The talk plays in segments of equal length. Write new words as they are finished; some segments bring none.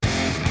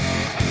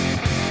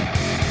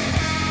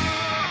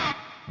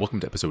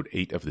Welcome to episode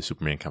 8 of the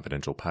Superman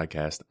Confidential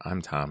podcast.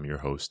 I'm Tom, your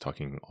host,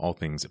 talking all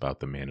things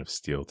about the Man of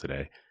Steel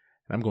today.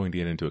 And I'm going to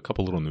get into a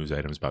couple little news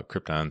items about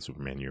Krypton,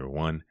 Superman Year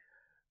 1,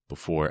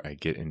 before I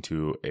get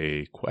into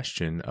a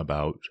question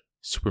about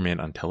Superman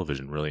on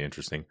television. Really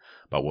interesting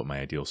about what my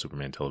ideal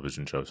Superman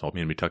television show is. So I'm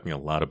going to be talking a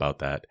lot about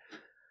that,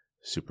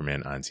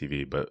 Superman on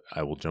TV, but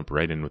I will jump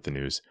right in with the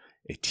news.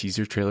 A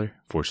teaser trailer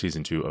for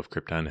season 2 of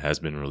Krypton has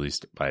been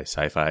released by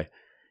Sci-Fi,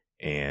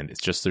 and it's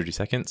just 30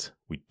 seconds.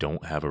 We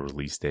don't have a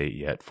release date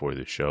yet for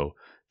the show,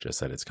 just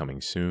that it's coming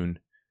soon.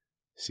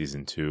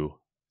 Season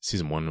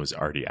 1 was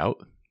already out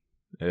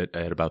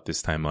at about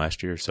this time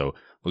last year, so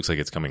looks like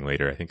it's coming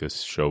later. I think this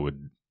show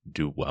would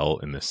do well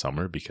in the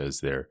summer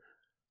because there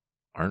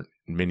aren't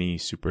many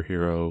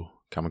superhero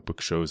comic book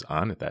shows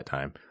on at that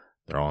time.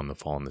 They're all in the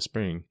fall and the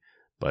spring,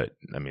 but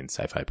I mean,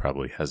 Sci-Fi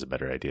probably has a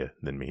better idea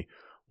than me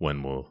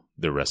when will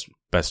the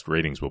best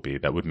ratings will be.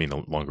 That would mean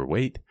a longer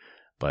wait,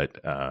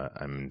 but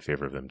I'm in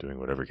favor of them doing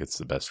whatever gets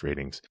the best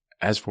ratings.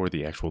 As for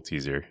the actual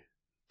teaser,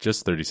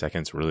 just 30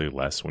 seconds, really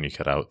less when you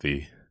cut out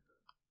the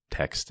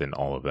text and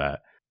all of that.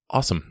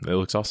 Awesome. It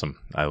looks awesome.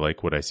 I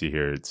like what I see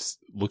here. It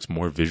looks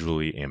more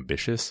visually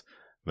ambitious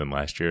than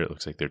last year. It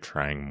looks like they're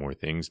trying more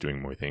things,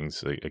 doing more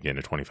things. Again,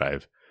 a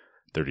 25,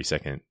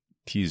 30-second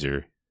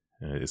teaser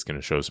is going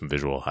to show some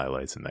visual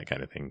highlights and that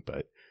kind of thing,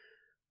 but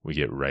we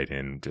get right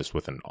in just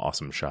with an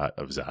awesome shot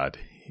of Zod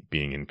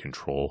being in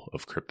control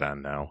of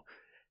Krypton now,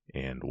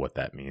 and what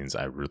that means.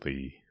 I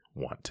really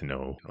want to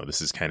know.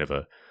 This is kind of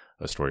a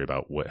story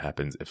about what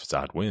happens if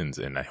Zod wins,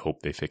 and I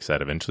hope they fix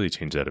that eventually,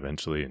 change that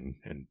eventually,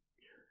 and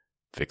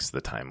fix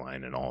the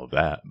timeline and all of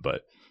that.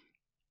 But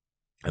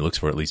it looks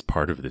for at least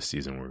part of this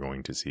season we're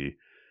going to see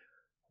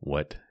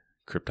what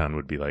Krypton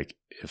would be like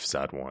if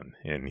Zod won,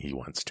 and he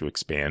wants to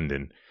expand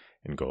and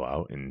go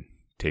out and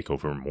take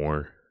over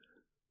more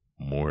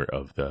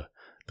of the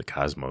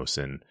cosmos,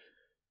 and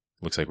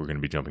looks like we're going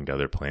to be jumping to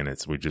other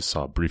planets. We just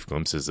saw brief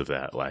glimpses of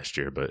that last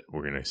year, but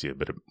we're going to see a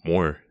bit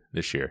more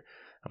this year.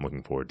 I'm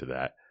looking forward to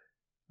that.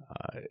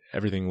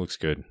 Everything looks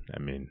good. I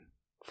mean,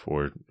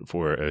 for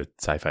a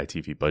sci-fi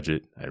TV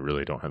budget, I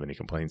really don't have any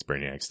complaints.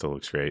 Brainiac still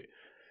looks great.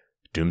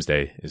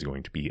 Doomsday is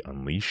going to be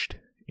unleashed,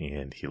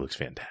 and he looks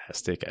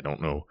fantastic. I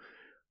don't know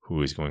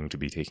who is going to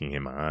be taking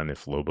him on,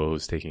 if Lobo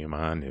is taking him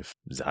on, if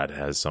Zod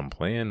has some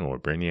plan, or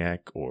Brainiac,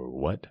 or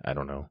what. I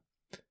don't know.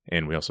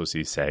 And we also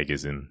see SAG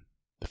is in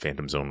the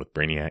Phantom Zone with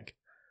Brainiac.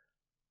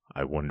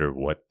 I wonder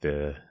what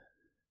it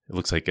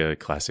looks like a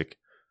classic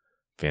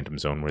Phantom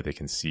Zone where they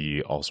can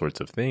see all sorts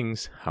of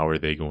things. How are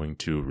they going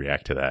to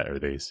react to that?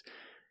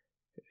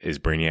 Is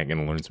Brainiac going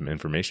to learn some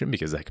information?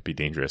 Because that could be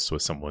dangerous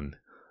with someone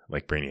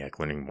like Brainiac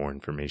learning more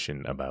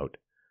information about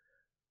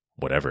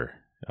whatever,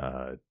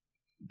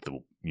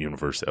 the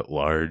universe at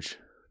large,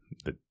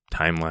 the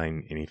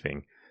timeline,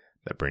 anything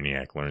that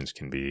Brainiac learns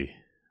can be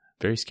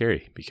very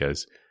scary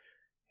because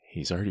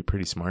he's already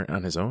pretty smart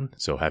on his own.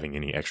 So having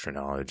any extra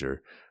knowledge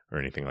or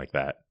anything like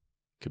that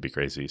could be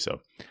crazy. So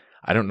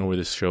I don't know where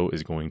this show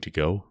is going to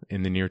go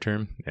in the near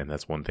term. And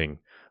that's one thing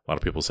a lot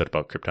of people said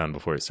about Krypton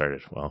before it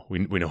started. Well,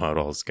 we know how it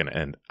all is going to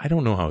end. I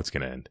don't know how it's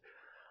going to end.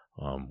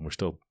 We're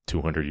still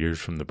 200 years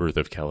from the birth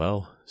of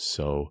Kal-El.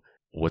 So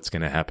what's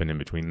going to happen in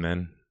between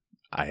then?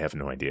 I have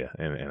no idea.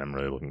 And I'm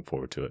really looking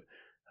forward to it.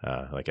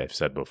 Like I've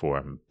said before,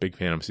 I'm a big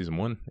fan of season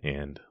 1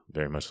 and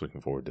very much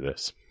looking forward to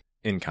this.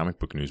 In comic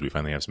book news, we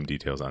finally have some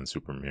details on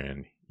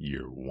Superman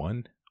Year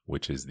 1,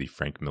 which is the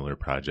Frank Miller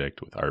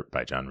project with art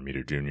by John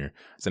Romita Jr.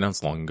 It's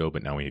announced long ago,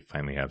 but now we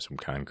finally have some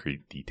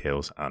concrete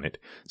details on it.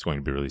 It's going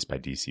to be released by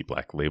DC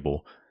Black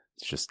Label.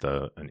 It's just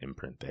an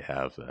imprint they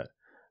have that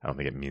I don't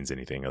think it means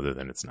anything other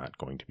than it's not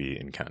going to be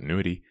in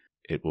continuity.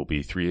 It will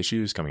be 3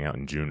 issues coming out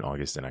in June,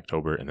 August, and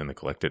October, and then the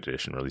collected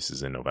edition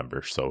releases in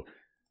November. So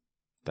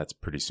that's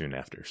pretty soon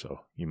after.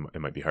 So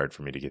it might be hard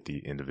for me to get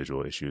the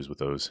individual issues with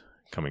those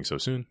coming so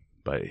soon.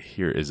 But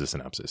here is the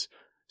synopsis.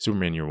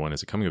 Superman Year 1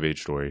 is a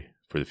coming-of-age story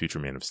for the future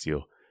Man of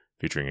Steel,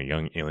 featuring a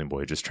young alien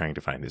boy just trying to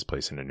find his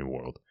place in a new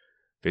world.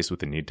 Faced with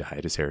the need to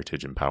hide his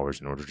heritage and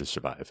powers in order to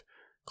survive,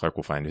 Clark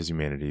will find his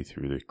humanity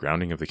through the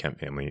grounding of the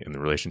Kent family and the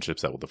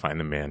relationships that will define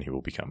the man he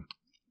will become.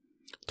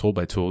 Told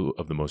by two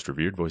of the most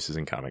revered voices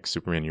in comics,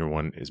 Superman Year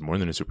 1 is more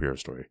than a superhero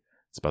story.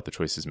 It's about the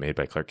choices made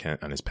by Clark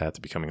Kent on his path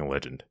to becoming a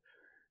legend.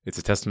 It's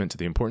a testament to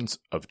the importance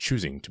of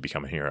choosing to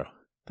become a hero.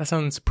 That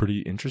sounds pretty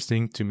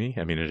interesting to me.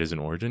 I mean, it is an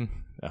origin.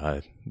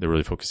 They're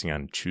really focusing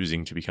on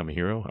choosing to become a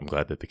hero. I'm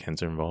glad that the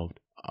Kents are involved.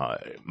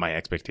 My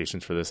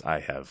expectations for this, I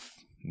have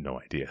no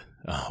idea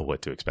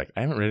what to expect.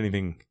 I haven't read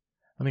anything.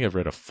 I think I've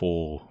read a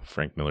full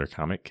Frank Miller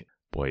comic.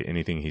 Boy,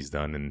 anything he's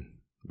done in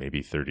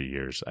maybe 30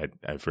 years.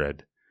 I've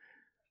read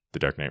The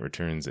Dark Knight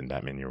Returns and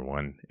Batman Year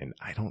 1, and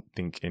I don't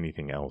think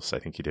anything else. I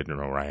think he did an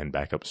Orion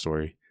backup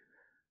story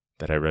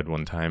that I read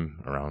one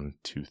time around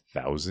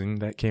 2000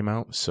 that came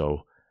out.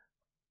 So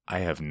I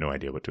have no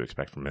idea what to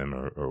expect from him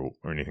or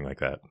anything like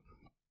that.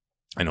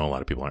 I know a lot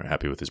of people aren't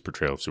happy with his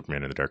portrayal of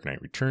Superman in The Dark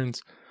Knight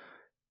Returns.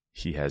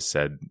 He has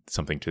said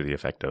something to the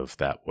effect of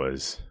that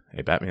was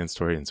a Batman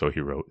story, and so he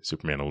wrote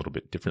Superman a little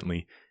bit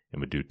differently and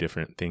would do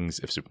different things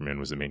if Superman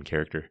was the main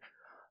character.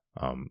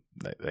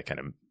 That kind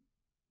of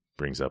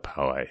brings up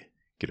how I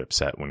get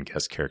upset when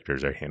guest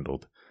characters are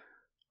handled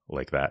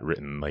like that,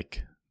 written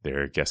like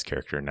their guest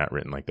character, not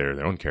written like they're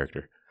their own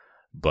character.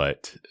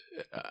 But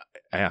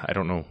I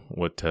don't know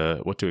what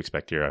to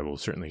expect here. I will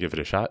certainly give it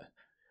a shot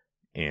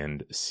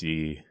and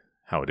see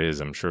how it is.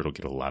 I'm sure it'll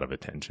get a lot of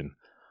attention,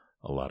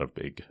 a lot of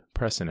big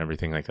press and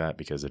everything like that,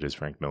 because it is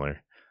Frank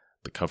Miller.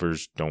 The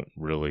covers are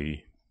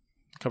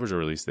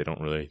released. They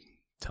don't really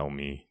tell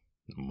me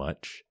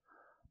much.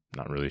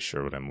 Not really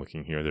sure what I'm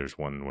looking here. There's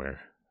one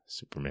where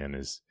Superman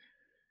is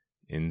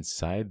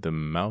inside the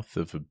mouth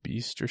of a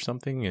beast or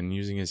something and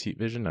using his heat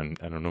vision.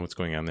 I don't know what's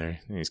going on there.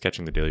 He's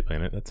catching the Daily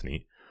Planet. That's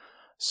neat.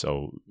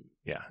 So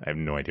yeah, I have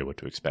no idea what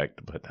to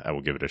expect, but I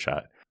will give it a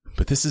shot.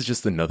 But this is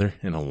just another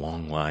in a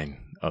long line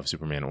of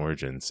Superman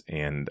origins,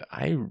 and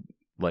I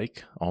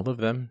like all of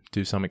them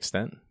to some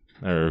extent,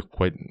 or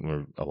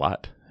a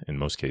lot in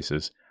most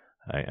cases.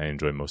 I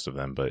enjoy most of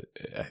them, but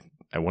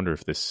I wonder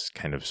if this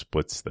kind of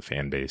splits the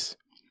fan base,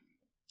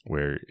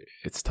 where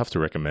it's tough to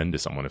recommend to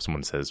someone. If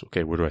someone says,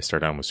 okay, where do I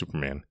start on with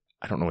Superman?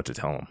 I don't know what to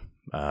tell them.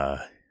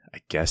 I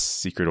guess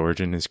Secret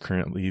Origin is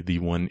currently the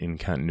one in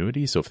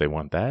continuity, so if they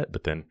want that,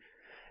 but then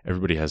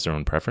everybody has their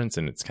own preference,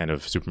 and it's kind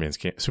of Superman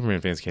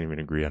fans can't even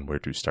agree on where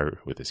to start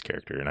with this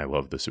character. And I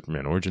love the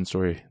Superman origin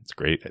story. It's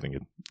great. I think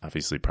it's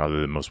obviously probably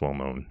the most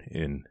well-known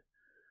in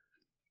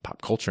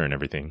pop culture and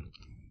everything.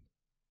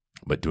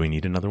 But do we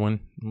need another one?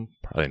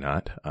 Probably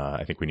not.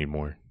 I think we need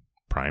more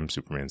prime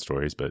Superman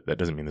stories, but that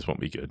doesn't mean this won't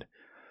be good.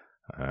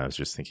 I was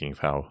just thinking of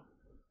how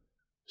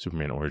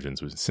Superman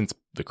Origins was, since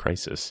the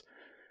Crisis,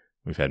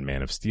 we've had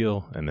Man of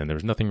Steel, and then there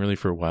was nothing really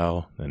for a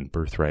while, then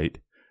Birthright,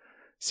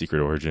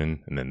 Secret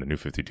Origin, and then the New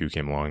 52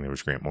 came along. There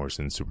was Grant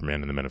Morrison's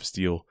Superman and the Men of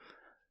Steel.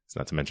 It's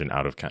not to mention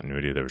out of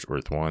continuity, there was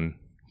Earth 1.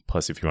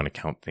 Plus, if you want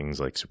to count things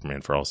like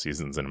Superman for All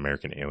Seasons and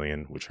American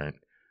Alien, which aren't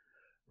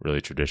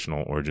really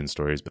traditional origin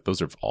stories, but those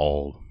have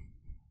all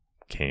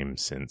came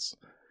since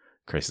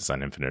Crisis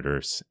on Infinite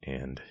Earths,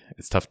 and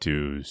it's tough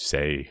to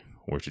say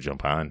where to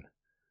jump on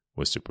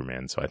with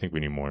Superman. So I think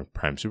we need more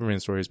prime Superman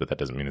stories, but that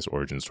doesn't mean his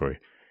origin story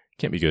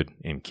can't be good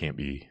and can't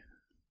be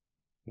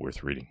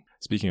worth reading.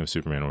 Speaking of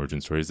Superman origin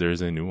stories, there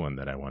is a new one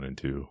that I wanted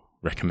to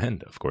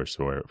recommend, of course,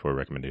 for a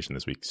recommendation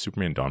this week.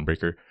 Superman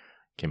Dawnbreaker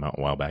came out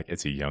a while back.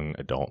 It's a young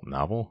adult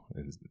novel.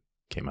 It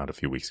came out a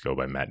few weeks ago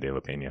by Matt De La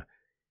Pena.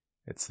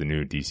 It's the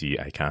new DC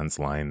Icons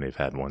line. They've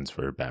had ones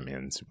for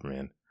Batman,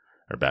 Superman,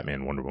 or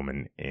Batman, Wonder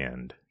Woman,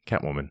 and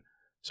Catwoman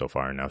so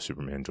far, and now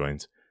Superman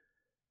joins.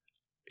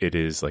 It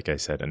is, like I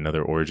said,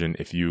 another origin.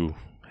 If you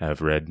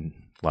have read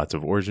lots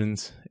of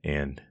origins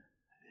and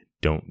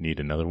don't need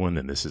another one,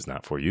 then this is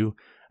not for you.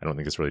 I don't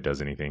think this really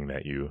does anything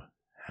that you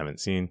haven't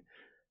seen,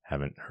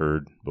 haven't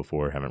heard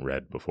before, haven't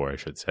read before, I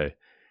should say. It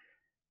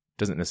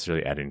doesn't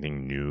necessarily add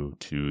anything new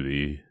to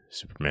the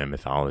Superman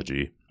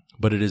mythology,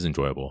 but it is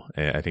enjoyable.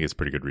 And I think it's a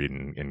pretty good read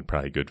and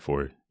probably good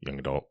for young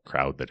adult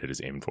crowd that it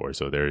is aimed for.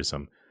 So there is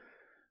some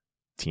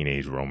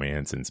teenage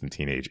romance and some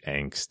teenage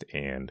angst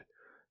and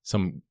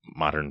some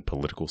modern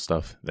political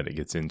stuff that it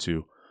gets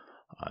into.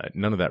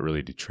 None of that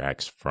really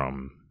detracts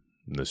from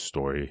the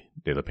story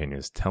De La Pena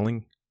is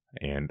telling,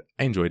 and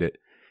I enjoyed it.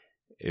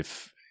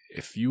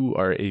 If you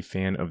are a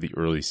fan of the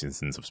early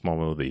seasons of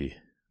Smallville, the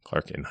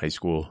Clark in high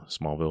school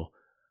Smallville,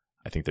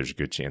 I think there's a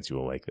good chance you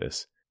will like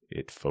this.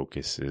 It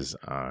focuses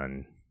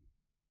on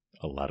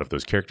a lot of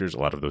those characters, a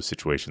lot of those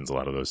situations, a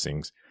lot of those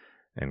things,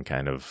 and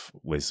kind of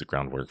lays the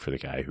groundwork for the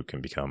guy who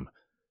can become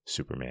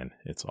Superman.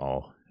 It's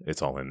all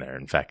in there.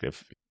 In fact, it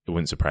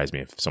wouldn't surprise me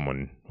if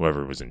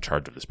whoever was in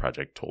charge of this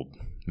project, told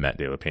Matt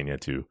De La Pena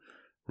to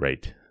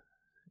write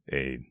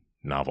a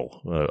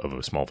novel of a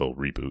Smallville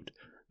reboot.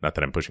 Not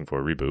that I'm pushing for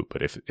a reboot,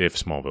 but if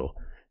Smallville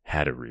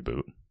had a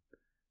reboot,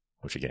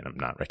 which again, I'm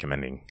not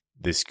recommending,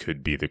 this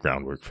could be the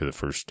groundwork for the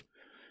first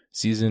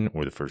season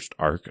or the first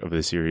arc of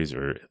the series,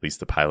 or at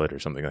least the pilot or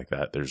something like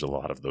that. There's a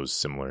lot of those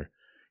similar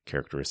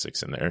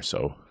characteristics in there.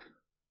 So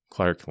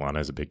Clark, Lana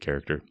is a big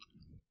character,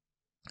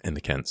 and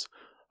the Kents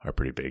are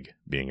pretty big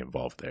being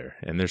involved there.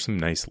 And there's some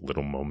nice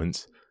little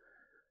moments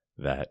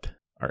that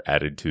are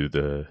added to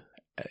the,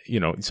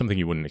 something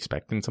you wouldn't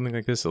expect in something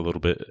like this, a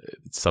little bit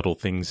subtle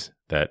things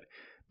that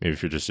maybe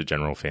if you're just a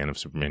general fan of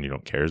Superman, you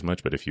don't care as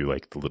much, but if you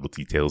like the little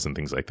details and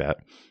things like that,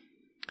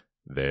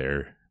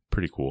 they're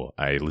pretty cool.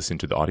 I listened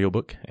to the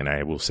audiobook, and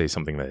I will say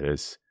something that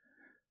is,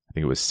 I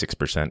think it was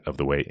 6% of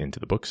the way into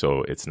the book,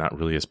 so it's not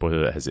really a spoiler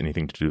that has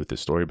anything to do with the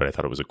story, but I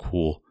thought it was a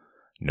cool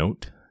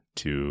note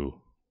to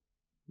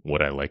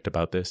what I liked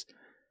about this.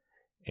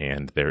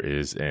 And there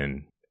is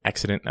an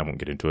accident. I won't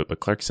get into it,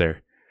 but Clark's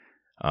there,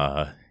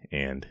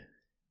 and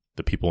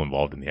the people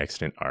involved in the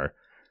accident are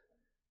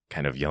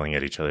kind of yelling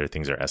at each other.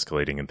 Things are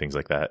escalating and things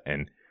like that.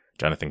 And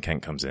Jonathan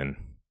Kent comes in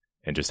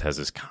and just has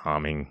this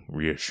calming,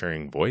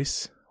 reassuring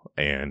voice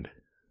and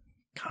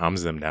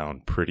calms them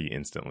down pretty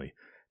instantly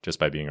just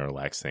by being a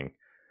relaxed thing.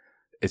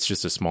 It's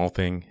just a small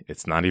thing.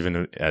 It's not even,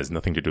 it has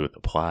nothing to do with the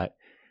plot.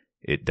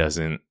 It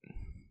doesn't,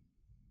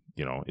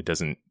 it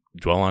doesn't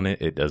dwell on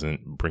it. It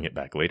doesn't bring it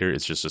back later.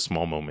 It's just a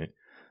small moment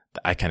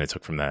that I kind of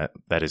took from that.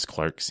 That is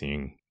Clark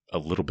seeing a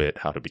little bit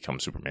how to become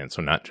Superman.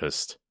 So not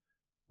just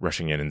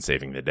rushing in and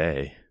saving the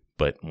day,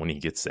 but when he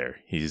gets there,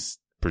 he's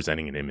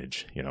presenting an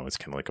image. It's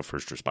kind of like a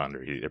first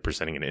responder. He's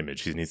presenting an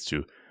image. He needs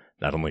to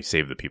not only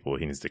save the people,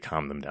 he needs to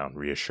calm them down,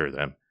 reassure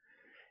them.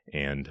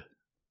 And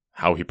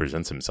how he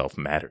presents himself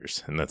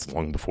matters. And that's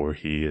long before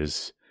he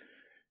is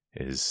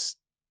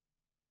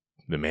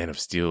the Man of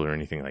Steel or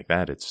anything like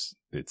that.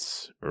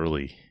 It's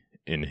early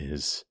in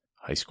his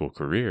high school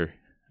career.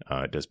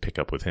 It does pick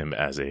up with him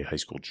as a high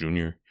school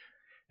junior.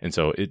 And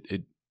so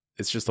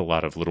it's just a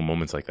lot of little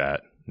moments like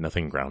that.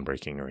 Nothing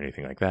groundbreaking or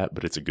anything like that,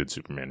 but it's a good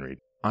Superman read.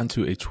 On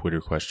to a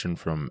Twitter question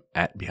from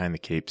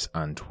 @BehindTheCapes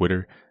on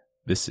Twitter.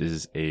 This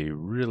is a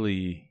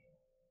really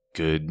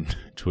good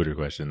Twitter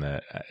question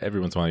that every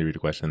once in a while you read a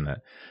question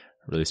that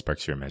really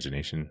sparks your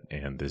imagination,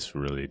 and this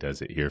really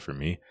does it here for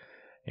me.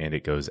 And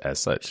it goes as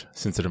such.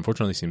 Since it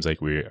unfortunately seems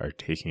like we are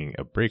taking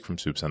a break from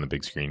Supes on the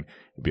big screen,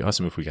 it'd be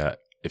awesome if he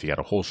got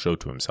a whole show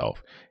to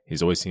himself.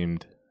 He's always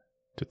seemed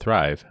to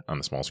thrive on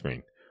the small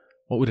screen.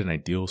 What would an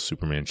ideal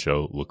Superman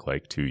show look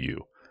like to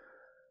you?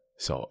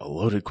 So a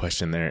loaded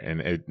question there,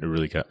 and it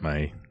really got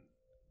my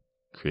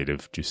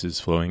creative juices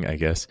flowing, I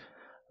guess,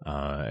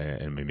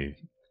 and made me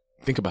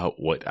think about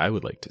what I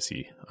would like to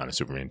see on a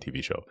Superman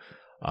TV show.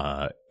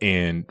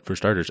 And for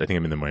starters, I think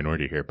I'm in the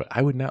minority here, but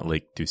I would not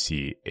like to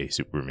see a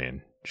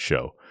Superman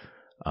show.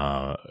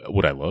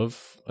 Would I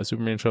love a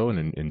Superman show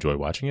and enjoy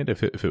watching it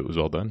if it was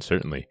well done?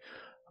 Certainly.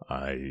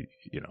 I'm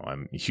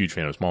a huge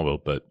fan of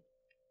Smallville, but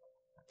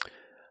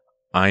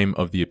I'm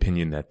of the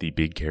opinion that the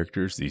big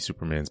characters, the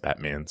Supermans,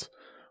 Batmans,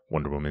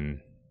 Wonder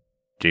Woman,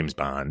 James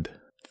Bond,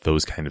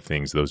 those kind of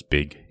things, those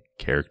big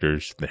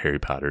characters, the Harry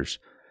Potters,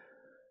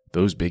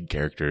 those big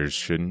characters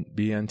shouldn't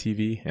be on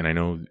TV. And I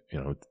know,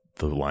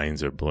 the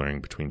lines are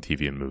blurring between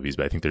TV and movies,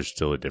 but I think there's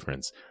still a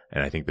difference.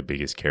 And I think the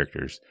biggest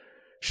characters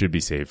should be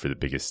saved for the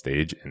biggest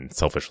stage. And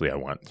selfishly, I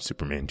want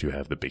Superman to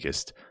have the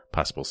biggest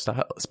possible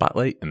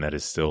spotlight, and that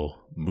is still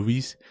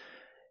movies.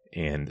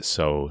 And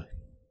so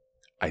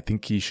I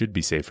think he should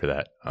be saved for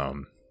that.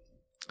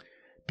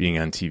 Being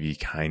on TV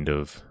kind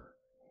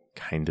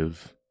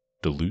of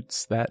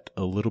dilutes that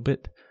a little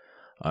bit.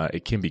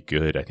 It can be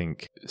good. I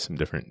think some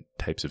different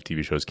types of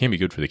TV shows can be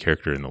good for the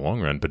character in the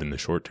long run, but in the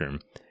short term,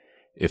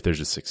 if there's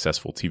a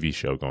successful TV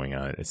show going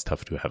on, it's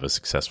tough to have a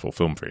successful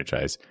film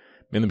franchise,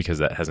 mainly because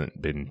that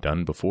hasn't been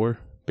done before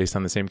based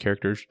on the same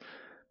characters.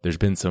 There's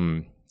been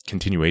some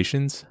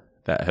continuations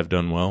that have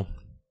done well.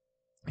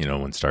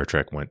 When Star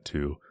Trek went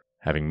to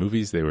having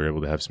movies, they were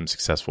able to have some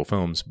successful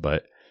films,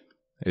 but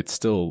it's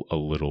still a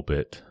little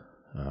bit,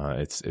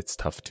 it's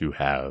tough to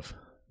have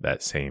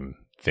that same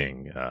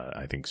thing.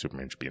 I think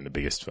Superman should be in the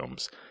biggest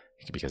films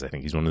because I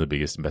think he's one of the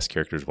biggest and best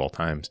characters of all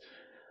times.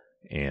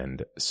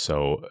 And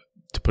so,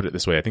 to put it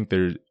this way, I think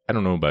I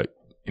don't know about,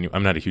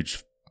 I'm not a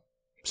huge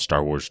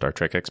Star Wars, Star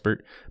Trek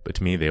expert, but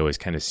to me, they always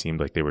kind of seemed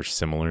like they were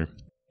similar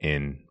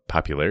in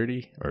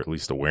popularity, or at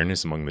least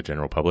awareness among the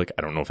general public.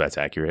 I don't know if that's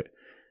accurate.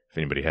 If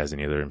anybody has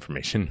any other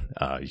information,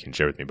 you can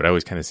share with me. But I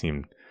always kind of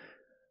seemed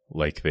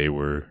like they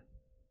were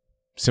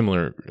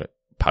similar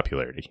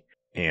popularity.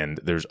 And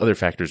there's other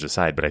factors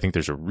aside, but I think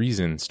there's a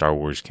reason Star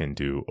Wars can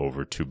do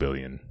over $2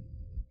 billion,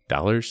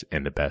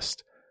 and the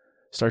best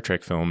Star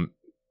Trek film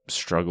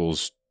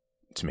struggles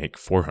to make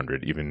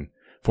 $400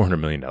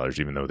 million,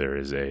 even though there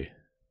is a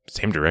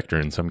same director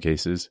in some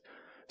cases,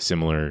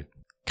 similar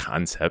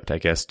concept, I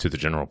guess, to the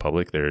general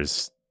public.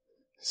 There's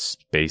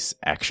space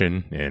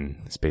action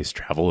and space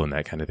travel and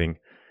that kind of thing,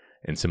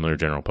 and similar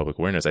general public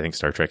awareness. I think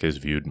Star Trek is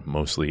viewed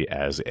mostly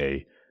as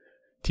a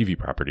TV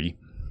property,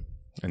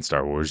 and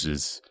Star Wars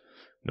is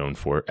known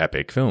for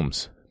epic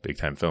films, big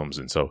time films.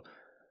 And so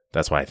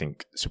that's why I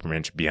think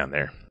Superman should be on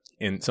there.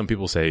 And some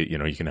people say,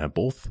 you can have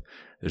both.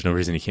 There's no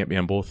reason he can't be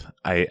on both.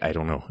 I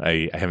don't know.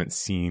 I haven't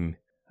seen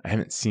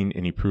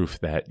any proof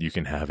that you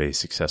can have a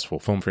successful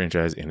film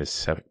franchise and a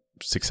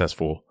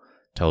successful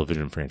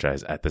television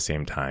franchise at the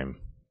same time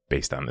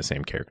based on the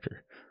same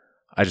character.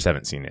 I just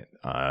haven't seen it.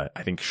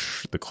 I think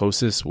the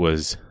closest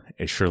was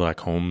a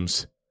Sherlock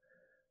Holmes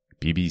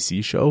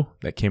BBC show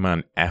that came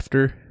on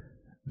after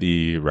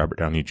the Robert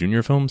Downey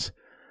Jr. films.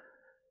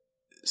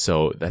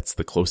 So that's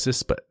the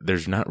closest, but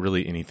there's not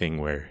really anything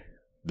where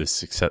there's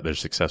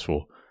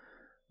successful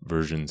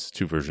versions,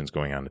 two versions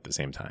going on at the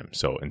same time.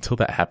 So until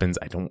that happens,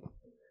 I don't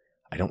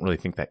really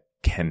think that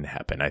can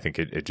happen. I think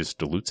it just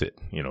dilutes it.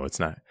 It's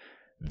not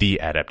the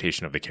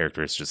adaptation of the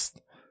character. It's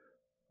just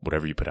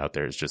whatever you put out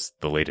there is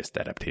just the latest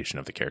adaptation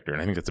of the character.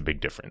 And I think that's a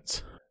big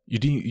difference. You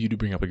do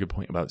bring up a good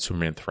point about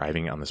Superman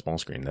thriving on the small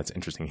screen. That's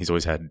interesting. He's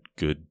always had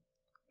good,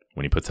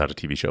 when he puts out a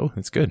TV show,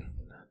 it's good.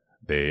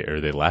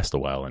 They last a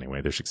while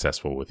anyway. They're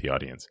successful with the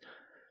audience.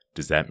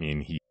 Does that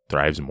mean he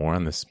thrives more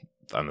on the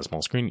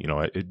small screen?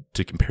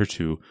 To compare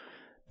to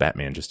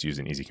Batman, just to use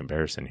an easy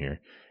comparison here,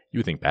 you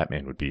would think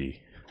Batman would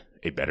be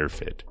a better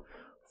fit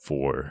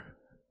for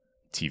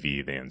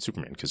TV than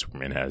Superman, because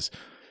Superman has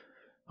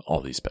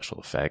all these special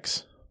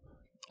effects,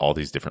 all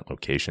these different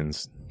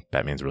locations.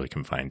 Batman's really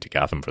confined to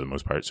Gotham for the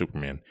most part.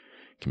 Superman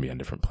can be on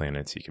different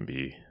planets. He can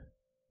be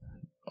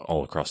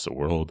all across the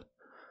world.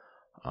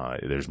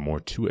 There's more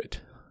to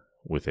it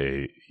with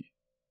a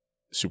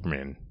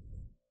Superman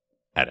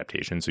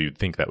adaptation, so you'd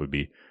think that would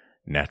be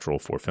natural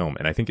for film.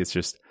 And I think it's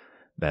just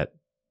that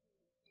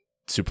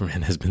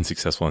Superman has been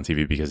successful on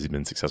TV because he's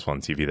been successful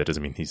on TV. That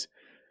doesn't mean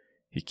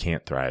he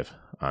can't thrive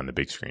on the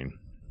big screen.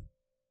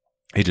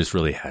 He just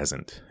really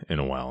hasn't in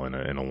a while in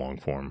a long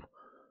form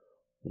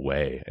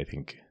way. I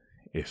think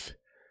if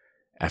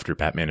after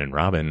Batman and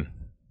Robin,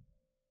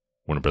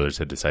 Warner Brothers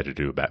had decided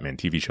to do a Batman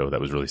TV show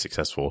that was really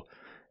successful,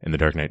 and the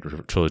Dark Knight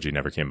trilogy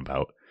never came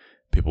about,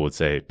 people would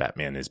say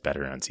Batman is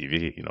better on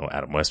TV. You know,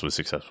 Adam West was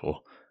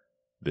successful.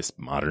 This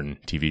modern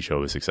TV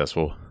show is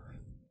successful.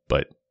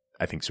 But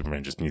I think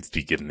Superman just needs to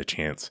be given the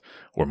chance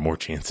or more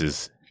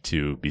chances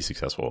to be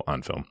successful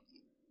on film.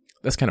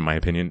 That's kind of my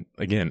opinion.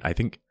 Again, I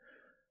think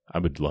I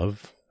would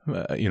love,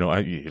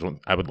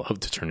 I would love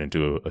to turn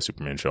into a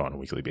Superman show on a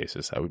weekly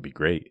basis. That would be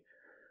great.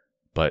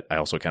 But I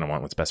also kind of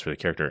want what's best for the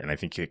character. And I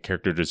think the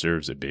character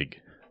deserves a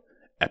big,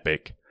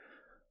 epic,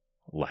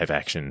 live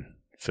action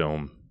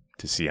film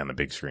to see on the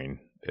big screen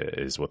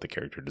is what the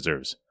character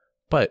deserves.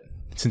 But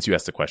since you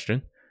asked the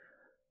question,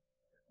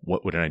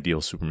 what would an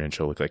ideal Superman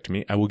show look like to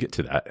me? I will get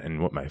to that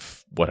and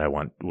what I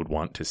would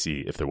want to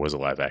see if there was a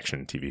live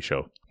action TV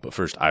show. But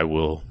first, I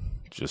will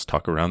just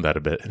talk around that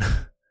a bit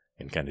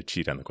and kind of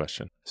cheat on the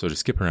question. So to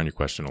skip around your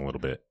question a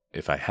little bit,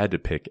 if I had to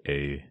pick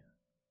a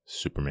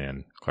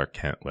Superman Clark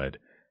Kent led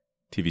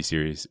TV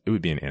series, it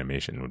would be an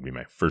animation, would be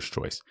my first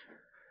choice.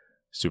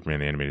 Superman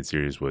the animated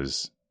series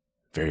was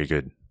very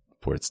good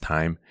for its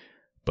time,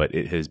 but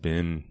it has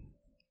been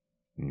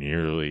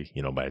nearly,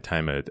 by the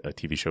time a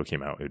TV show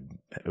came out,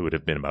 it would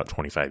have been about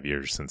 25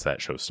 years since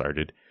that show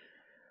started.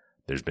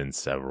 There's been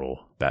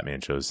several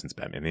Batman shows since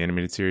Batman the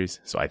Animated Series,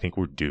 so I think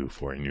we're due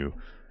for a new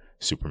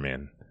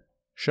Superman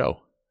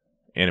show.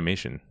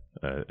 Animation,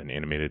 an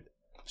animated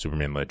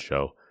Superman-led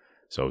show.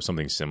 So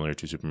something similar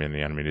to Superman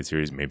the Animated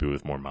Series, maybe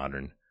with more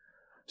modern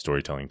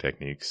storytelling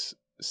techniques,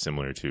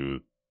 similar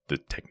to the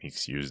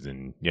techniques used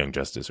in Young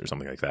Justice or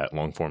something like that.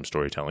 Long-form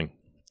storytelling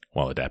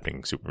while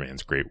adapting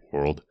Superman's great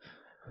world.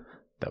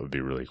 That would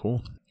be really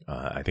cool.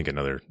 I think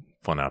another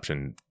fun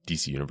option,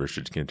 DC Universe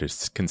should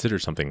consider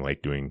something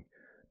like doing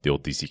the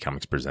old DC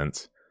Comics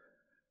Presents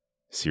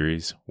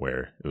series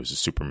where it was a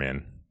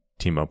Superman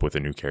team up with a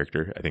new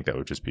character. I think that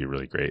would just be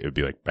really great. It would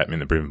be like Batman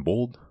the Brave and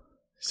Bold,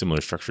 similar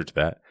structure to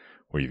that,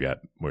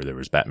 where there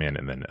was Batman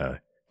and then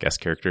a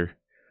guest character.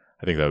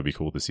 I think that would be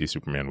cool to see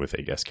Superman with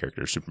a guest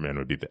character. Superman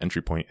would be the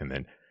entry point, and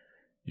then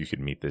you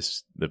could meet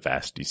the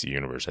vast DC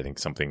Universe. I think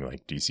something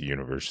like DC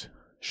Universe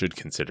should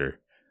consider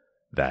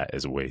that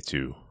as a way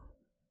to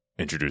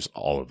introduce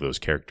all of those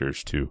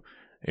characters to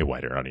a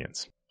wider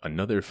audience.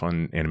 Another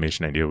fun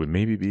animation idea would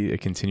maybe be a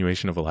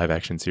continuation of a live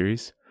action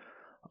series.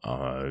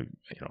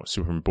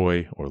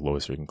 Superboy or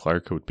Lois and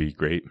Clark would be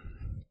great.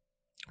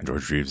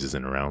 George Reeves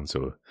isn't around,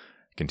 so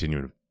a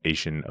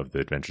continuation of the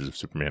Adventures of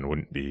Superman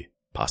wouldn't be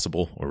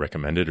possible or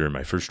recommended or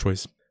my first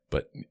choice.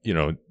 But,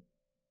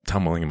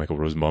 Tom Welling and Michael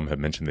Rosenbaum have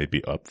mentioned they'd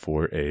be up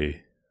for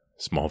a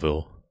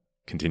Smallville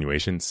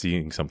continuation.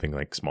 Seeing something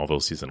like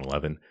Smallville season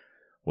 11,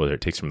 whether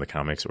it takes from the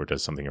comics or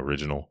does something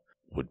original,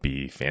 would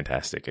be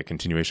fantastic. A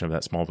continuation of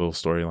that Smallville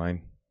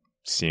storyline,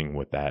 seeing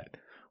what that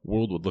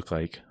world would look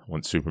like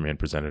once Superman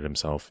presented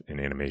himself in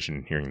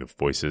animation, hearing the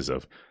voices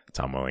of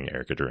Tom Welling,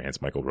 Erica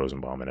Durance, Michael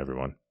Rosenbaum, and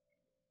everyone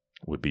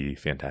would be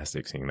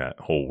fantastic, seeing that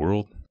whole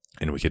world.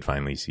 And we could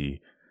finally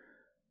see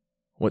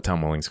what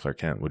Tom Welling's Clark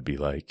Kent would be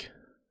like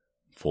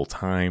full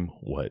time,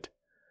 what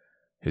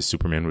his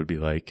Superman would be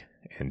like,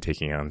 and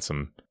taking on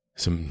some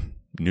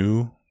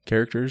new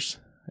characters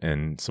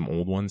and some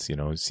old ones,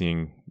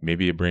 seeing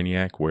maybe a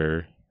Brainiac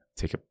where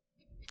take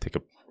a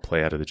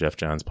play out of the Jeff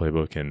Johns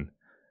playbook, and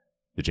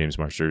the James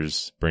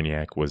Marsters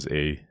Brainiac was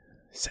a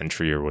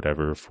sentry or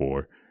whatever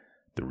for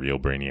the real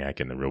Brainiac,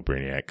 and the real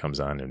Brainiac comes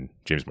on and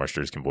James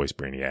Marsters can voice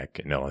Brainiac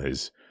and all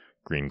his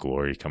green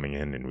glory coming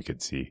in, and we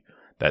could see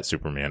that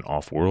Superman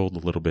off-world a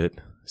little bit,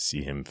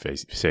 see him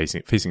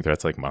facing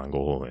threats like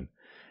Mongol and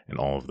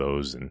all of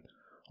those, and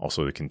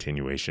also the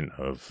continuation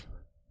of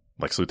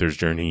Lex Luthor's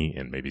journey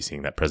and maybe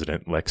seeing that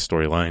President Lex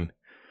storyline,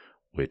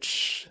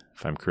 which,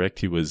 if I'm correct,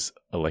 he was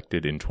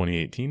elected in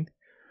 2018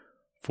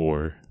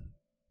 for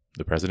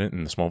the president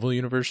in the Smallville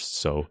universe.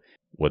 So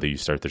whether you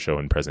start the show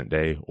in present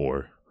day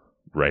or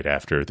right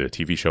after the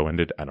TV show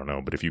ended, I don't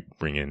know. But if you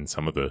bring in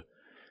some of the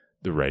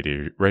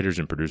writers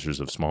and producers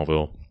of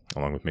Smallville,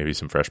 along with maybe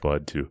some fresh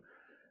blood to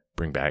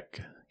bring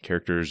back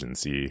characters and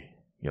see,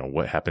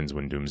 what happens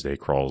when Doomsday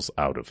crawls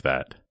out of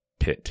that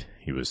pit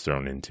he was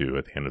thrown into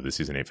at the end of the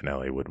season 8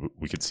 finale,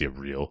 we could see a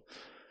real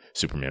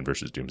Superman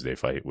versus Doomsday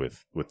fight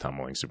with Tom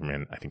Welling's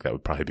Superman. I think that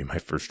would probably be my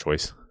first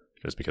choice,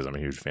 just because I'm a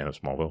huge fan of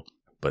Smallville.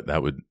 But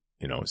that would,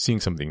 seeing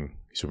something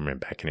Superman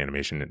back in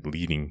animation and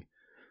leading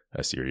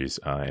a series.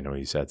 I know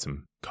he's had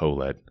some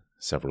co-led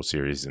several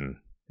series in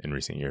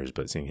recent years,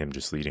 but seeing him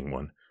just leading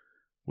one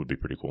would be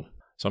pretty cool.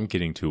 So I'm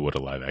getting to what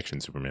a live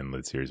action Superman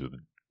led series would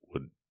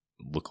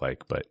look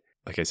like. But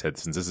like I said,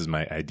 since this is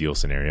my ideal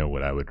scenario,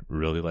 what I would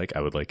really like,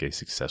 I would like a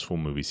successful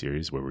movie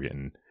series where we're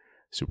getting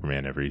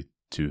Superman every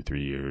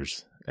 2-3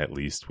 years at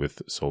least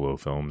with solo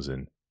films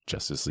and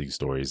Justice League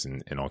stories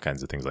and all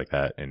kinds of things like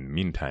that. In the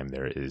meantime,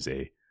 there is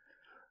a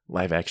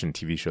live action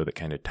TV show that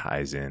kind of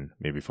ties in,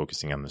 maybe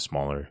focusing on the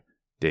smaller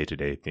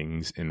day-to-day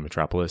things in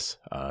Metropolis.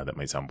 That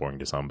might sound boring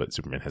to some, but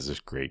Superman has this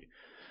great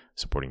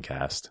supporting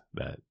cast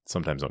that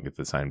sometimes don't get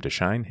the time to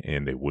shine,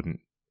 and they wouldn't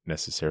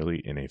necessarily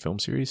in a film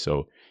series.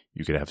 So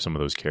you could have some of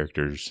those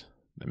characters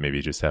that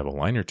maybe just have a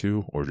line or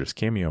two or just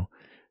cameo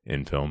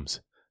in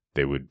films.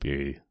 They would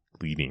be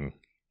leading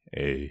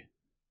a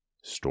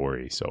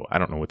story. So I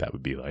don't know what that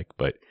would be like,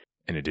 but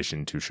in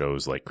addition to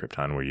shows like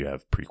Krypton where you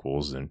have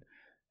prequels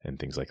and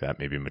things like that,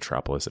 maybe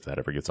Metropolis, if that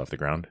ever gets off the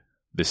ground,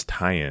 this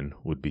tie-in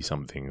would be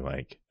something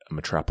like a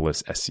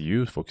Metropolis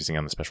SCU focusing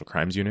on the Special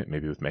Crimes Unit,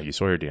 maybe with Maggie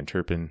Sawyer, Dan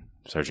Turpin,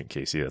 Sergeant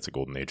Casey. That's a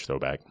Golden Age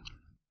throwback.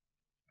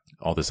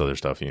 All this other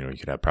stuff, you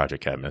could have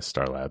Project Cadmus,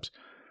 Star Labs,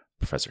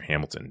 Professor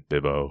Hamilton,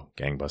 Bibbo,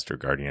 Gangbuster,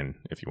 Guardian,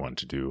 if you wanted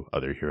to do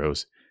other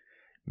heroes.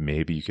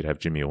 Maybe you could have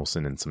Jimmy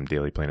Olsen and some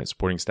Daily Planet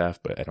supporting staff,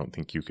 but I don't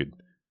think you could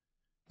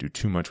do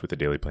too much with the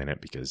Daily Planet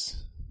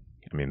because,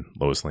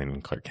 Lois Lane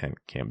and Clark Kent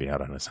can't be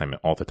out on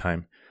assignment all the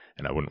time,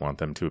 and I wouldn't want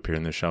them to appear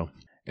in this show.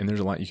 And there's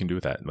a lot you can do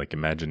with that. Like,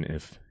 imagine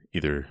if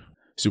either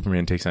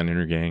Superman takes on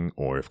Intergang,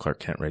 or if Clark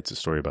Kent writes a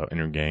story about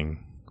Intergang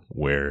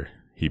where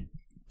he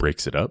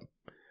breaks up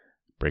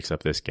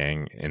this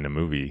gang in a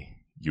movie.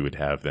 You would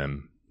have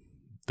them,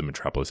 the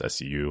Metropolis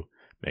SCU,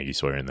 Maggie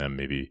Sawyer and them,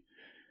 maybe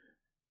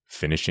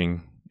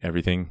finishing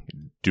everything,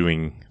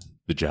 doing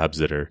the jobs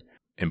that are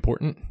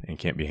important and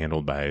can't be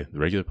handled by the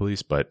regular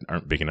police, but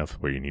aren't big enough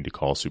where you need to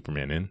call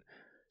Superman in.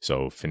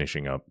 So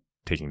finishing up,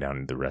 taking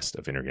down the rest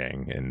of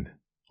Intergang and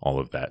all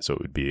of that. So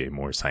it would be a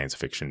more science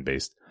fiction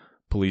based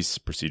police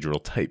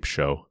procedural type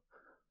show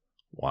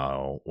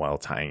while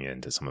tying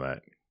into some of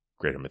that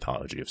greater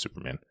mythology of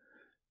Superman.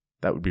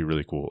 That would be a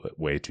really cool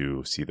way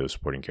to see those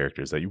supporting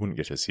characters that you wouldn't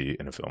get to see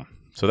in a film.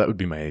 So that would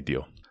be my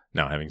ideal.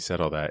 Now, having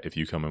said all that, if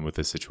you come in with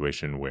a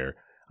situation where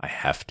I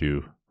have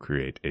to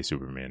create a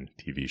Superman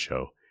TV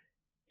show,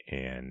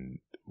 and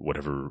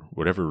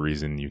whatever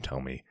reason you tell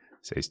me,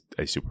 say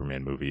a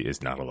Superman movie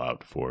is not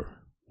allowed for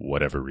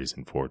whatever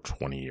reason for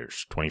 20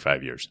 years,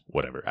 25 years,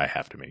 whatever, I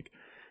have to make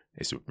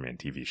a Superman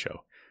TV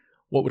show.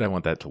 What would I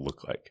want that to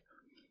look like?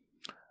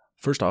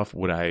 First off,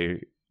 would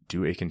I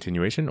do a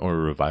continuation or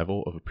a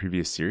revival of a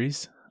previous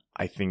series?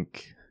 I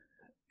think,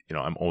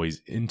 I'm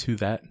always into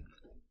that.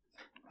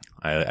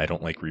 I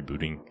don't like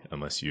rebooting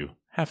unless you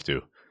have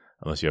to,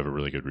 unless you have a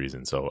really good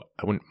reason. So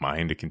I wouldn't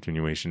mind a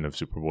continuation of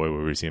Superboy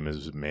where we see him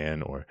as a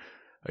man, or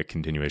a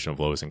continuation of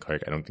Lois and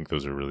Clark. I don't think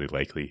those are really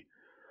likely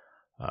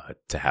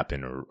to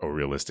happen or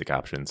realistic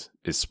options.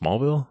 Is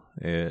Smallville,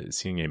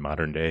 seeing a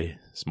modern day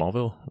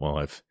Smallville? Well,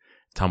 if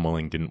Tom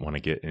Welling didn't want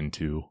to get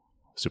into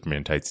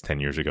Superman tights 10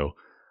 years ago,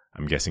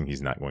 I'm guessing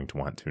he's not going to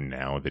want to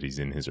now that he's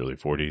in his early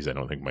 40s. I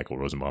don't think Michael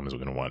Rosenbaum is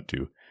going to want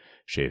to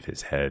shave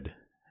his head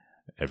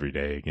every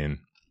day again,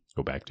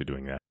 go back to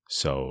doing that.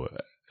 So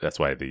that's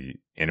why the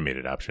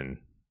animated option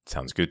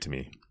sounds good to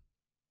me.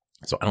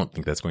 So I don't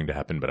think that's going to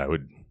happen, but I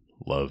would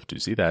love to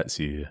see that,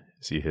 see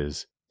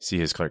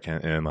his Clark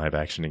Kent in live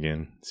action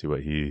again, see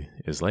what he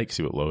is like,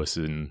 see what Lois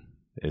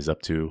is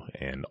up to,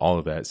 and all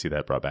of that, see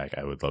that brought back.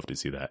 I would love to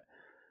see that.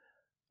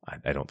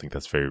 I don't think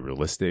that's very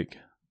realistic,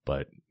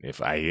 but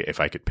if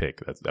I could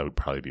pick, that would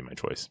probably be my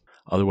choice.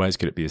 Otherwise,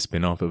 could it be a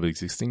spin-off of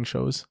existing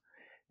shows?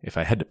 If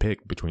I had to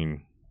pick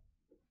between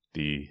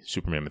the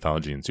Superman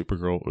mythology and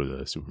Supergirl or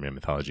the Superman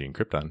mythology and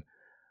Krypton,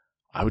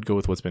 I would go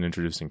with what's been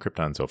introduced in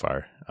Krypton so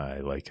far. I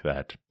like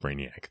that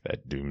Brainiac,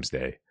 that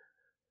Doomsday,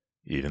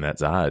 even that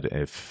Zod.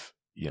 If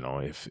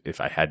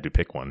I had to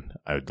pick one,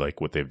 I would like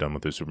what they've done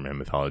with the Superman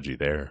mythology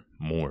there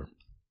more.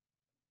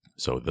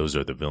 So those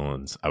are the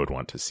villains I would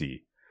want to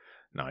see.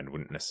 Now, I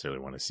wouldn't necessarily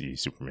want to see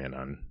Superman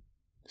on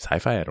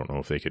Sci-Fi. I don't know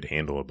if they could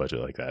handle a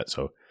budget like that.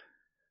 So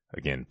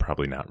again,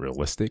 probably not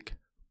realistic,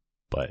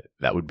 but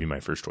that would be my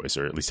first choice,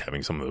 or at least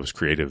having some of those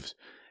creatives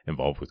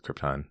involved with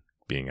Krypton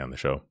being on the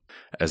show.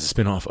 As a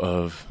spinoff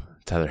of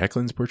Tyler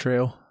Hoechlin's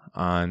portrayal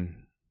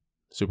on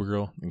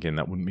Supergirl, again,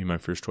 that wouldn't be my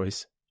first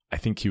choice. I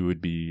think he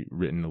would be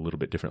written a little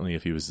bit differently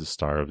if he was the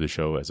star of the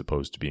show as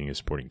opposed to being a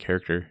supporting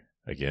character.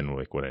 Again,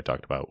 like what I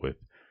talked about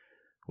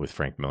with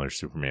Frank Miller's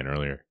Superman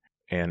earlier.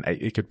 And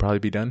it could probably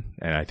be done,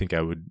 and I think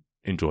I would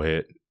enjoy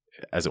it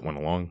as it went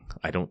along.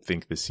 I don't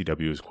think the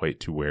CW is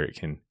quite to where it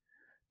can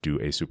do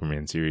a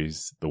Superman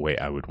series the way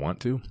I would want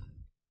to,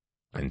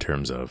 in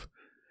terms of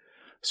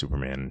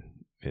Superman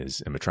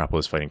is in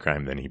Metropolis fighting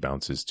crime, then he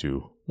bounces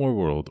to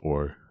Warworld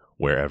or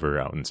wherever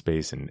out in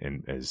space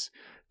and is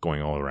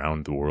going all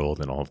around the world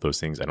and all of those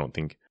things. I don't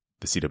think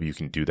the CW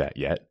can do that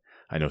yet.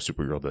 I know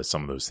Supergirl does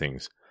some of those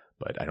things,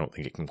 but I don't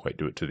think it can quite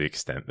do it to the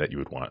extent that you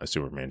would want a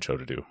Superman show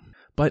to do.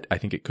 But I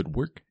think it could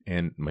work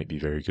and might be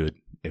very good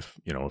if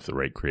the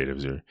right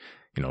creatives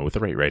are, with the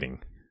right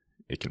writing,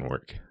 it can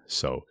work.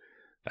 So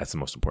that's the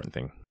most important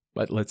thing.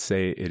 But let's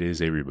say it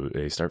is a reboot,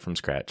 a start from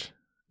scratch.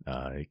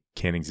 It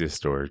can't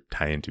exist or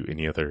tie into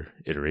any other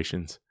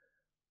iterations.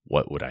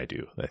 What would I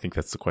do? I think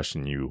that's the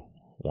question you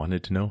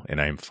wanted to know, and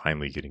I am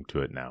finally getting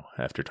to it now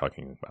after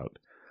talking about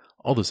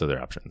all those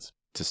other options.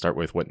 To start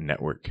with, what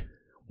network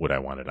would I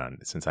want it on?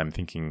 Since I'm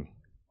thinking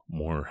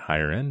more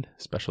higher end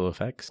special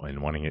effects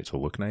and wanting it to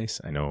look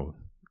nice, I know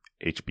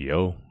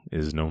HBO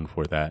is known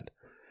for that.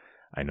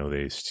 I know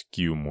they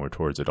skew more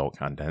towards adult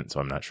content, so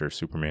I'm not sure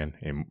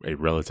Superman, a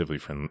relatively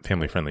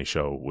family-friendly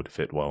show, would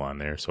fit well on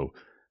there. So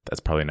that's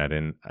probably not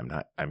in.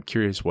 I'm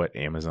curious what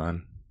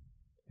Amazon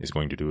is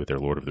going to do with their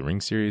Lord of the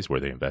Rings series, where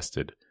they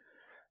invested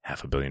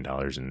 $500 million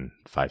in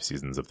 5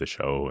 seasons of the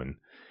show and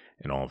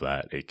all of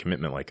that. A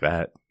commitment like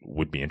that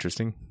would be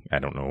interesting. I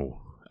don't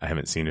know. I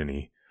haven't seen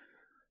any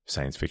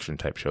science fiction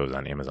type shows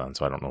on Amazon,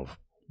 so I don't know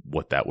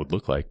what that would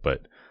look like,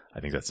 but I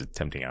think that's a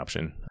tempting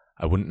option.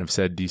 I wouldn't have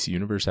said DC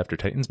Universe after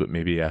Titans, but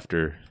maybe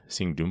after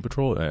seeing Doom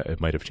Patrol,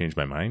 it might have changed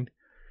my mind.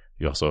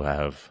 You also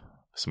have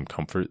some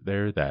comfort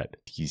there that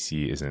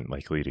DC isn't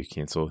likely to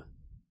cancel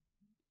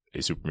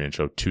a Superman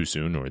show too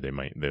soon, or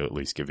they'll at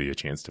least give you a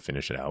chance to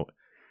finish out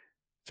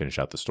the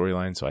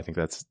storyline. So I think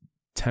that's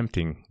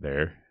tempting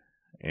there.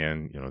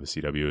 And, the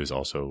CW is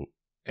also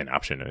an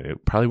option.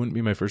 It probably wouldn't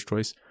be my first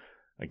choice.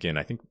 Again,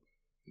 I think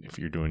if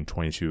you're doing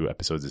 22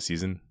 episodes a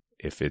season,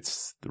 if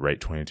it's the right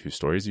 22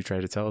 stories you try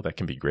to tell, that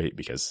can be great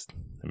because,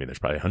 there's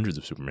probably hundreds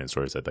of Superman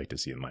stories I'd like to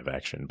see in live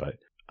action. But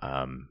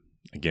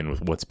again,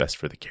 with what's best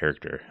for the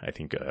character, I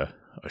think a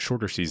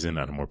shorter season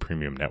on a more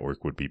premium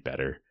network would be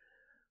better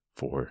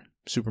for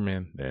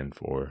Superman than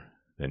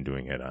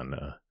doing it on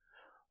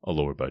a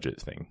lower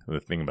budget thing. The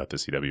thing about the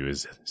CW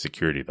is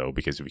security, though,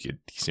 because if you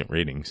get decent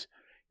ratings,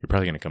 you're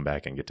probably going to come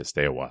back and get to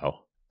stay a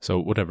while. So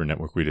whatever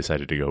network we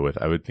decided to go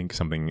with, I would think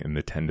something in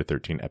the 10 to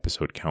 13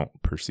 episode count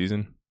per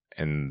season.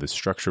 And the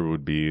structure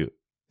would be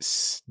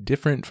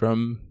different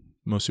from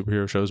most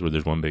superhero shows where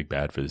there's one big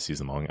bad for the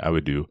season long. I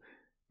would do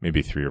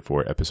maybe 3 or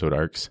 4 episode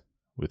arcs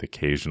with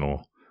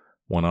occasional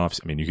one-offs.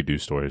 You could do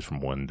story arcs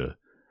from 1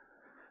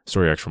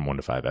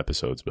 to 5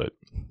 episodes, but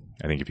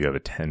I think if you have a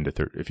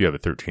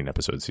 13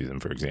 episode season,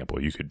 for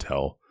example, you could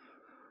tell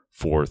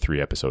 4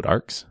 3-episode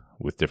arcs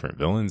with different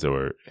villains,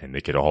 and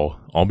they could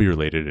all be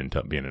related and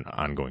be in an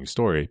ongoing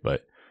story,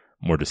 but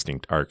more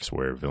distinct arcs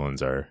where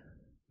villains are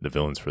the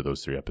villains for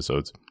those 3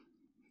 episodes.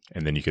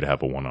 And then you could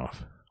have a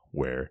one-off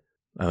where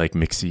I like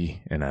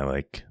Mixie and I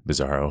like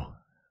Bizarro,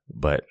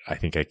 but I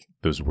think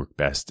those work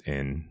best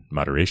in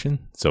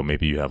moderation. So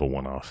maybe you have a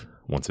one-off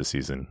once a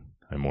season,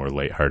 a more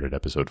lighthearted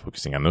episode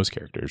focusing on those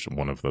characters,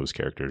 one of those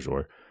characters,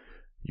 or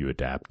you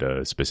adapt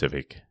a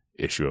specific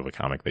issue of a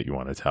comic that you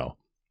want to tell.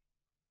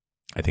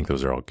 I think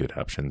those are all good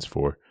options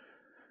for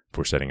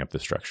setting up the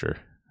structure.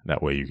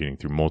 That way you're getting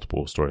through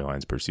multiple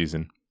storylines per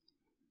season.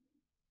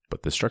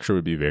 But the structure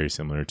would be very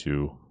similar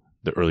to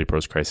the early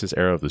post-crisis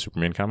era of the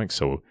Superman comics.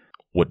 So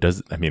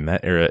that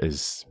era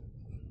is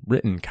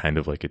written kind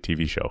of like a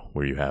TV show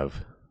where you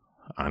have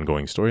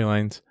ongoing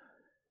storylines,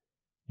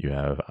 you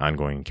have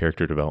ongoing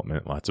character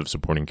development, lots of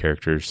supporting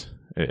characters.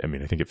 I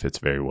think it fits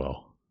very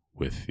well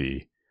with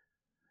the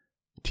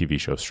TV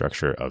show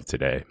structure of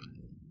today,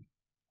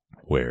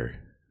 where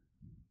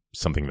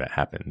something that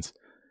happens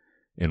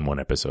in one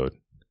episode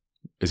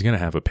is going to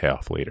have a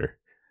payoff later.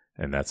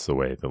 And that's the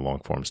way the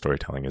long-form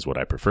storytelling is what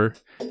I prefer.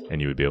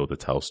 And you would be able to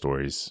tell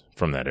stories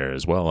from that era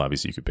as well.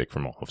 Obviously, you could pick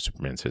from all of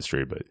Superman's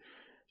history, but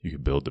you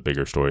could build the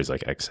bigger stories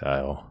like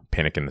Exile,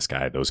 Panic in the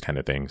Sky, those kind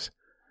of things,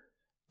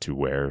 to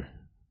where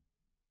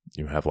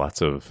you have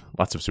lots of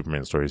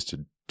Superman stories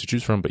to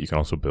choose from. But you can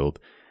also build,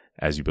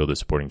 as you build a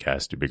supporting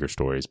cast, do bigger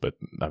stories. But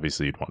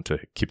obviously, you'd want to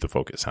keep the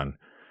focus on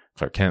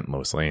Clark Kent,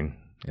 Lois Lane,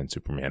 and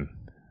Superman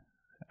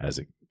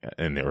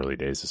in the early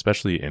days,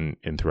 especially in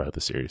throughout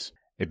the series.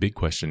 A big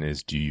question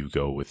is, do you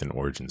go with an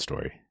origin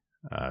story?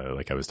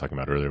 Like I was talking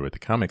about earlier with the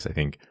comics, I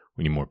think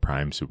we need more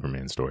prime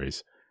Superman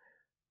stories.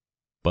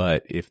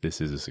 But if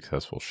this is a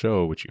successful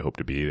show, which you hope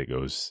to be, that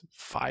goes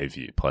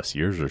 5+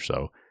 years or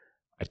so,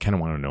 I'd kind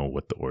of want to know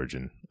what the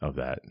origin of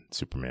that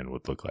Superman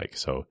would look like.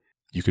 So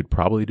you could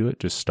probably do it.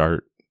 Just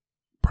start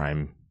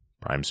prime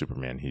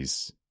Superman.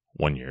 He's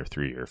 1 year,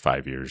 3 year,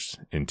 5 years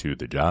into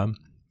the job,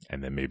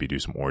 and then maybe do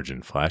some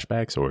origin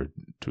flashbacks or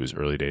to his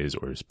early days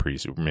or his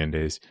pre-Superman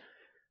days.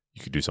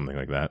 You could do something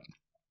like that.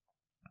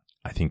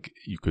 I think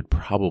you could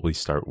probably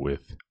start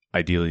with,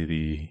 ideally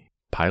the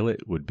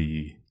pilot would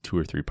be 2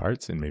 or 3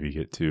 parts and maybe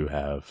get to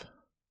have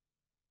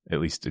at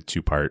least a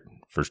 2-part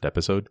first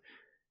episode.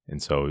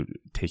 And so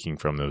taking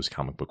from those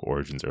comic book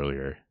origins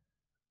earlier,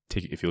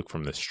 if you look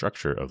from the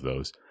structure of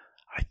those,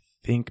 I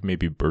think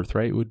maybe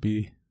Birthright would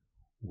be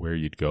where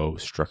you'd go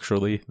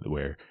structurally,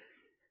 where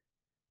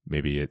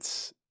maybe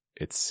it's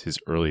his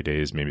early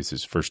days, maybe it's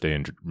his first day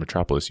in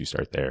Metropolis, you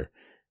start there.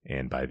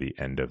 And by the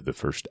end of the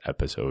first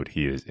episode,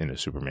 he is in a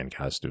Superman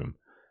costume.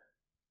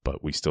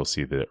 But we still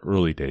see the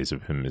early days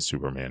of him as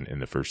Superman in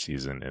the first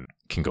season and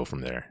can go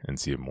from there and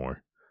see it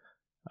more.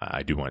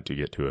 I do want to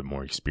get to a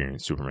more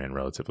experienced Superman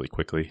relatively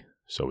quickly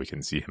so we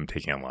can see him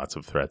taking on lots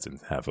of threats and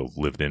have a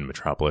lived-in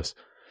Metropolis.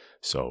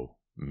 So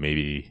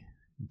maybe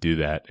do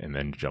that and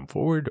then jump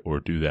forward, or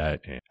do that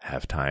and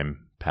have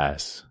time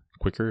pass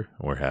quicker,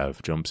 or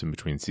have jumps in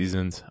between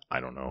seasons. I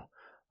don't know.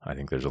 I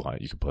think there's a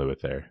lot you could play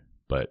with there.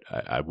 but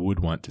I would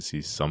want to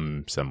see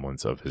some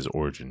semblance of his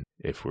origin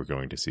if we're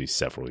going to see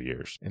several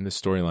years. In the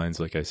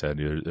storylines, like I said,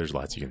 there's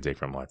lots you can take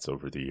from lots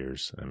over the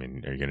years. I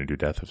mean, are you going to do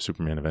Death of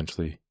Superman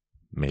eventually?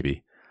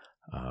 Maybe.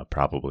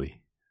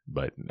 Probably.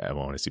 But I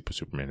want to see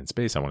Superman in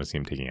space. I want to see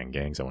him taking on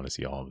gangs. I want to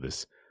see all of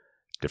this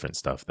different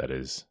stuff that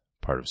is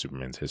part of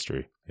Superman's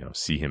history.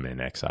 See him in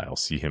exile.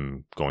 See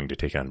him going to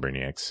take on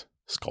Brainiac's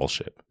Skull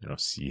ship.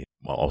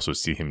 Also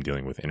see him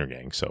dealing with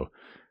Intergang. So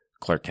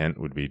Clark Kent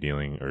would be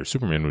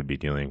Superman would be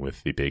dealing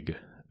with the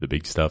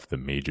big stuff, the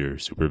major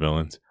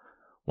supervillains,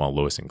 while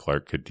Lois and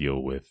Clark could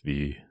deal with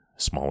the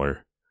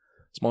smaller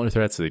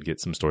threats. They'd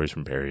get some stories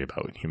from Barry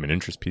about human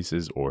interest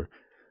pieces or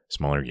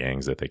smaller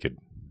gangs that they could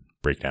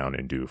break down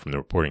and do from the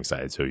reporting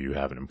side. So you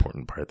have an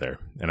important part there.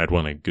 And I'd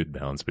want a good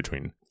balance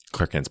between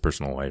Clark Kent's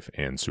personal life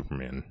and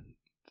Superman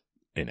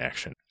in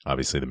action.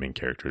 Obviously, the main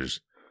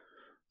characters,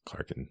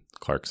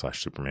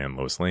 Clark/Superman,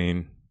 Lois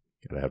Lane.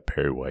 You gotta have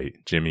Perry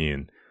White, Jimmy,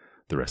 and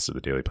the rest of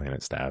the Daily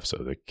Planet staff. So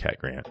the Cat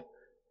Grant,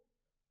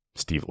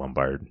 Steve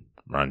Lombard,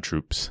 Ron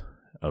Troops.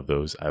 Of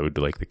those, I would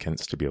like the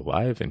Kents to be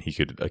alive, and he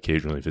could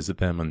occasionally visit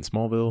them in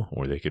Smallville,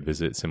 or they could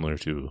visit similar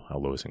to how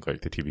Lois and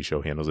Clark, the TV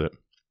show, handles it.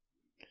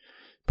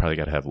 Probably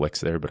got to have Lex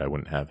there, but I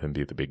wouldn't have him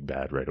be the big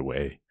bad right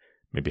away.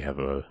 Maybe have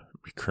a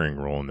recurring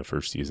role in the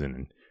first season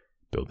and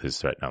build his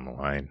threat down the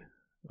line.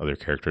 Other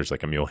characters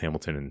like Emil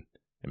Hamilton and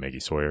Maggie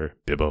Sawyer,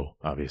 Bibbo,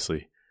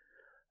 obviously.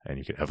 And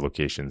you could have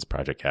locations,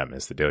 Project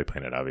Cadmus, the Daily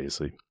Planet,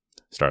 obviously.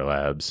 Star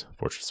Labs,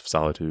 Fortress of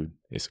Solitude,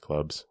 Ace of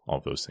Clubs, all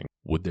of those things.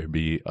 Would there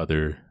be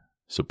other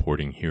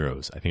supporting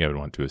heroes? I think I would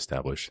want to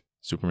establish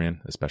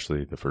Superman,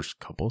 especially the first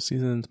couple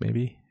seasons,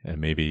 maybe. And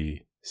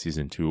maybe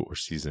season 2 or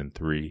season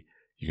 3,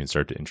 you can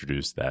start to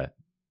introduce that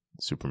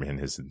Superman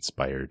has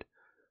inspired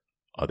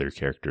other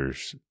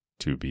characters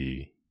to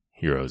be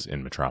heroes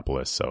in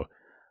Metropolis. So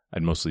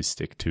I'd mostly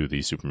stick to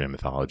the Superman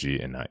mythology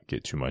and not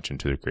get too much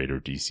into the greater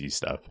DC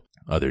stuff,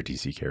 other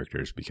DC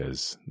characters,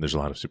 because there's a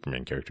lot of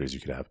Superman characters. You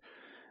could have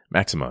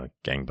Maxima,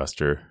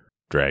 Gangbuster,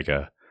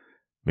 Draga,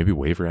 maybe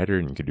Wave Rider,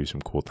 and you could do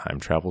some cool time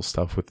travel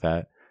stuff with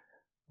that.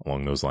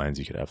 Along those lines,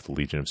 you could have the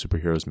Legion of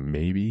Superheroes,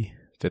 maybe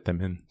fit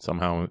them in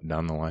somehow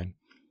down the line.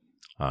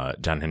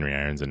 John Henry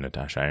Irons and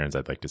Natasha Irons,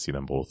 I'd like to see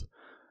them both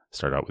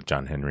start out with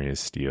John Henry as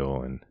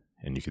Steel, and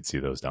you could see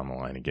those down the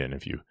line again.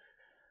 If you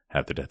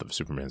have the Death of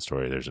Superman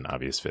story, there's an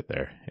obvious fit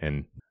there.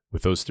 And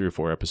with those 3 or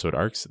 4 episode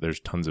arcs, there's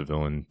tons of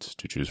villains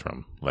to choose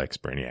from. Lex,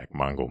 Brainiac,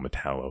 Mongol,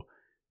 Metallo,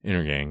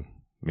 Intergang,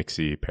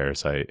 Mixie,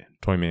 Parasite,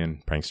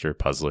 Toyman, Prankster,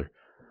 Puzzler,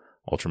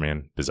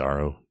 Ultraman,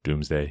 Bizarro,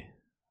 Doomsday.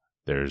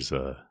 There's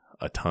a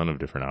ton of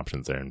different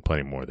options there and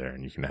plenty more there.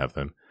 And you can have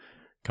them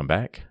come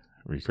back,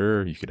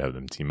 recur. You could have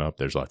them team up.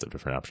 There's lots of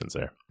different options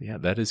there. Yeah,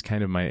 that is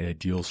kind of my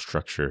ideal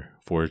structure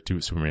for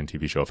a Superman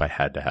TV show if I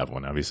had to have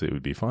one. Obviously, it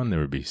would be fun. There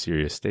would be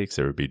serious stakes.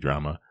 There would be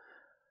drama.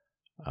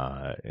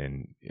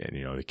 And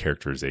the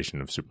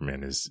characterization of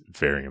Superman is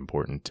very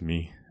important to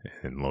me.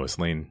 And Lois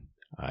Lane,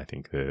 I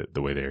think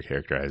the way they are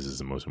characterized is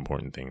the most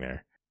important thing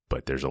there.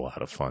 But there's a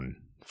lot of fun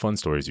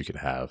stories you could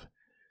have.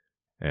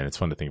 And it's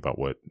fun to think about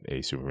what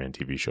a Superman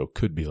TV show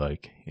could be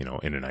like, in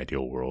an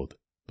ideal world.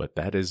 But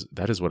that is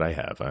what I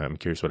have. I'm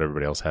curious what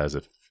everybody else has.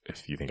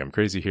 If you think I'm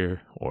crazy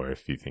here, or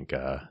if you think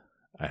I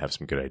have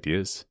some good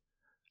ideas,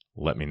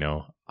 let me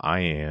know. I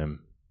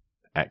am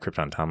at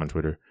Krypton Tom on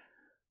Twitter.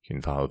 You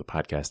can follow the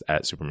podcast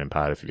at Superman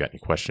Pod. If you've got any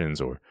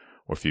questions or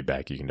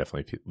feedback, you can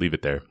definitely leave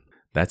it there.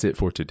 That's it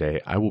for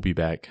today. I will be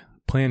back.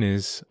 Plan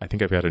is, I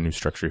think I've got a new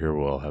structure here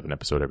where I'll have an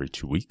episode every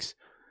 2 weeks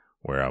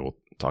where I will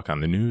talk on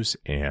the news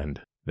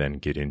and then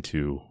get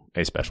into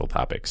a special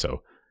topic.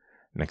 So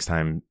next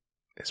time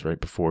is right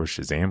before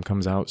Shazam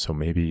comes out. So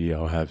maybe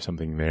I'll have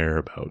something there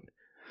about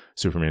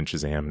Superman,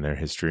 Shazam, and their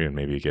history, and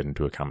maybe get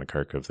into a comic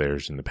arc of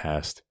theirs in the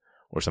past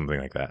or something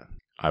like that.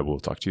 I will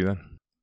talk to you then.